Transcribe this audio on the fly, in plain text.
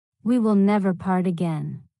We will never part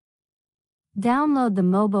again. Download the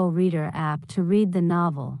Mobo Reader app to read the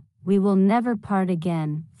novel, We Will Never Part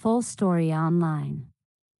Again, full story online.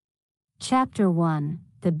 Chapter 1,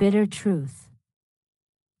 The Bitter Truth.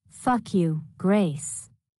 Fuck you,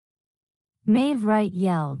 Grace. Maeve Wright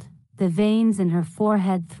yelled, the veins in her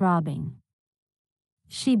forehead throbbing.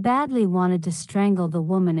 She badly wanted to strangle the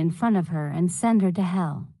woman in front of her and send her to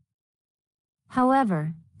hell.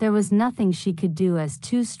 However, there was nothing she could do as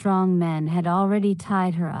two strong men had already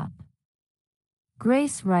tied her up.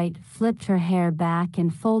 Grace Wright flipped her hair back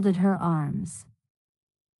and folded her arms.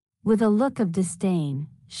 With a look of disdain,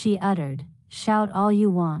 she uttered, "Shout all you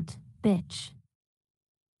want, bitch.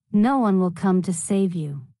 No one will come to save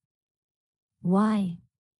you." Why?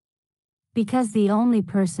 Because the only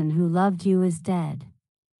person who loved you is dead.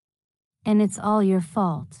 And it's all your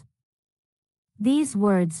fault. These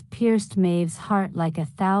words pierced Maeve's heart like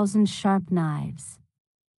 1,000 sharp knives.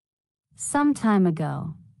 Some time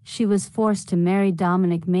ago, she was forced to marry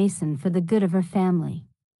Dominic Mason for the good of her family.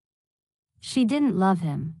 She didn't love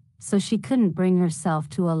him, so she couldn't bring herself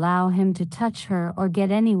to allow him to touch her or get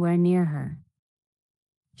anywhere near her.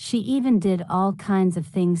 She even did all kinds of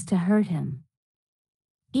things to hurt him.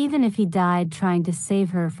 Even if he died trying to save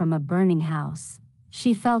her from a burning house,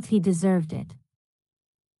 she felt he deserved it.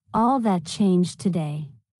 All that changed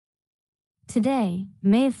today. Today,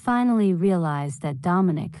 Maeve finally realized that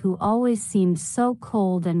Dominic, who always seemed so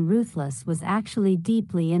cold and ruthless, was actually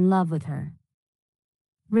deeply in love with her.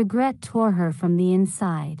 Regret tore her from the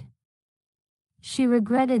inside. She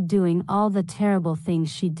regretted doing all the terrible things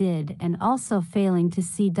she did and also failing to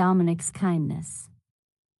see Dominic's kindness.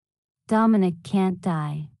 Dominic can't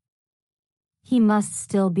die. He must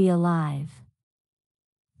still be alive.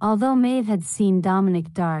 Although Maeve had seen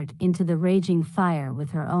Dominic dart into the raging fire with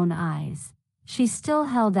her own eyes, she still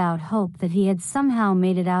held out hope that he had somehow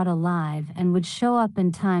made it out alive and would show up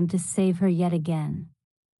in time to save her yet again.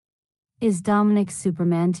 Is Dominic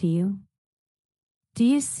Superman to you? Do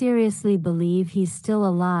you seriously believe he's still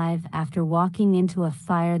alive after walking into a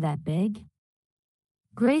fire that big?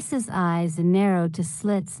 Grace's eyes narrowed to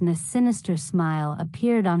slits and a sinister smile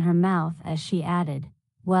appeared on her mouth as she added,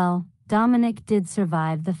 "Well, Dominic did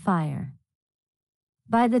survive the fire.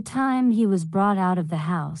 By the time he was brought out of the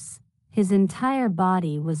house, his entire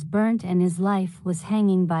body was burnt and his life was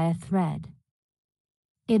hanging by a thread.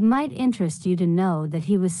 It might interest you to know that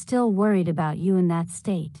he was still worried about you in that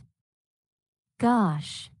state.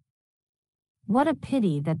 Gosh. What a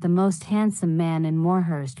pity that the most handsome man in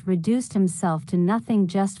Moorhurst reduced himself to nothing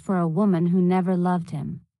just for a woman who never loved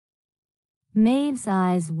him." Maeve's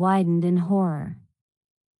eyes widened in horror.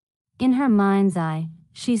 In her mind's eye,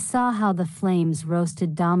 she saw how the flames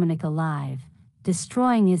roasted Dominic alive,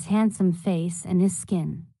 destroying his handsome face and his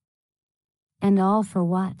skin. And all for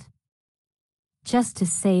what? Just to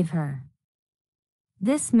save her.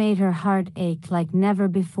 This made her heart ache like never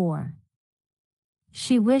before.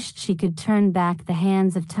 She wished she could turn back the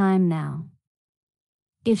hands of time now.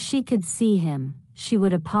 If she could see him, she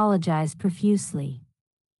would apologize profusely.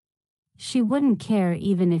 She wouldn't care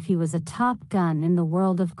even if he was a top gun in the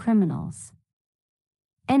world of criminals.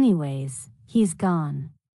 Anyways, he's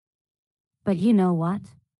gone. But you know what?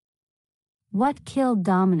 What killed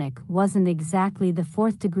Dominic wasn't exactly the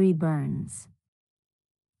fourth-degree burns.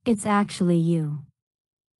 It's actually you.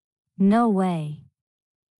 No way.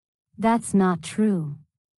 That's not true.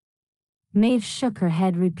 Maeve shook her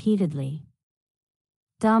head repeatedly.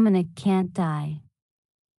 Dominic can't die.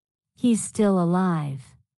 He's still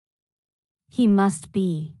alive. He must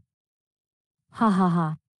be. Ha ha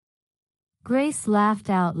ha. Grace laughed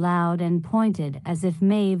out loud and pointed as if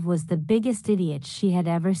Maeve was the biggest idiot she had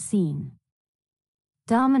ever seen.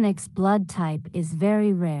 Dominic's blood type is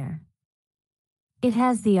very rare. It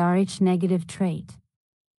has the Rh-negative trait.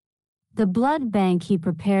 The blood bank he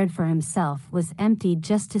prepared for himself was emptied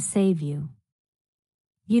just to save you.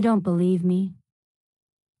 You don't believe me?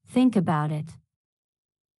 Think about it.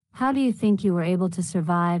 How do you think you were able to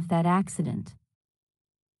survive that accident?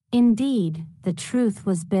 Indeed, the truth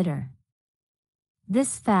was bitter.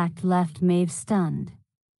 This fact left Maeve stunned.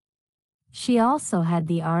 She also had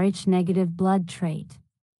the Rh-negative blood trait.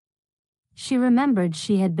 She remembered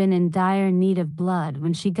she had been in dire need of blood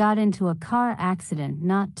when she got into a car accident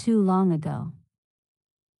not too long ago.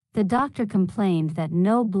 The doctor complained that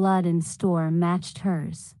no blood in store matched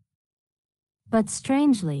hers. But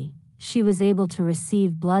strangely, she was able to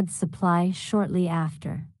receive blood supply shortly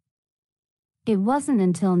after. It wasn't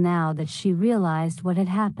until now that she realized what had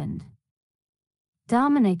happened.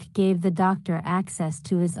 Dominic gave the doctor access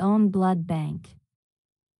to his own blood bank.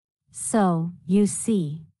 So, you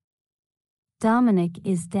see. Dominic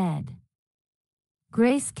is dead.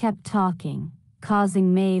 Grace kept talking,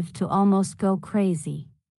 causing Maeve to almost go crazy.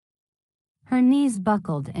 Her knees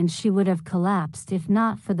buckled and she would have collapsed if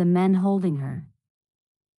not for the men holding her.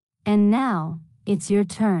 And now, it's your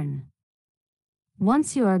turn.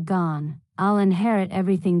 Once you are gone, I'll inherit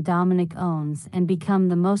everything Dominic owns and become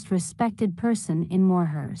the most respected person in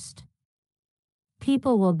Moorhurst.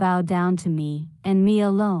 People will bow down to me, and me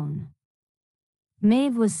alone.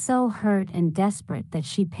 Maeve was so hurt and desperate that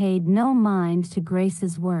she paid no mind to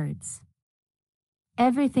Grace's words.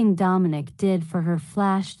 Everything Dominic did for her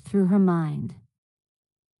flashed through her mind.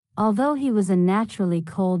 Although he was a naturally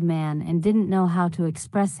cold man and didn't know how to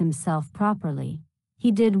express himself properly,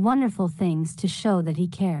 he did wonderful things to show that he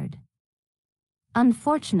cared.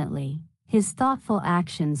 Unfortunately, his thoughtful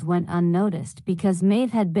actions went unnoticed because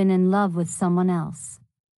Maeve had been in love with someone else.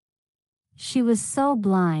 She was so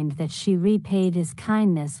blind that she repaid his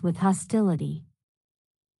kindness with hostility.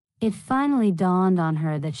 It finally dawned on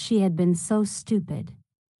her that she had been so stupid.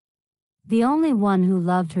 The only one who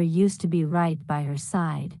loved her used to be right by her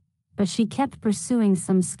side, but she kept pursuing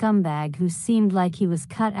some scumbag who seemed like he was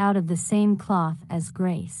cut out of the same cloth as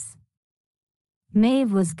Grace.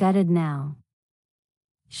 Maeve was gutted now.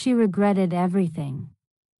 She regretted everything.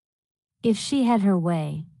 If she had her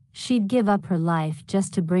way, she'd give up her life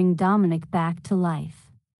just to bring Dominic back to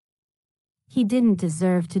life. He didn't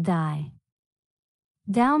deserve to die.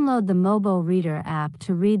 Download the Mobo Reader app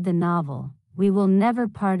to read the novel, We Will Never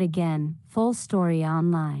Part Again, full story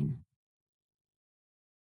online.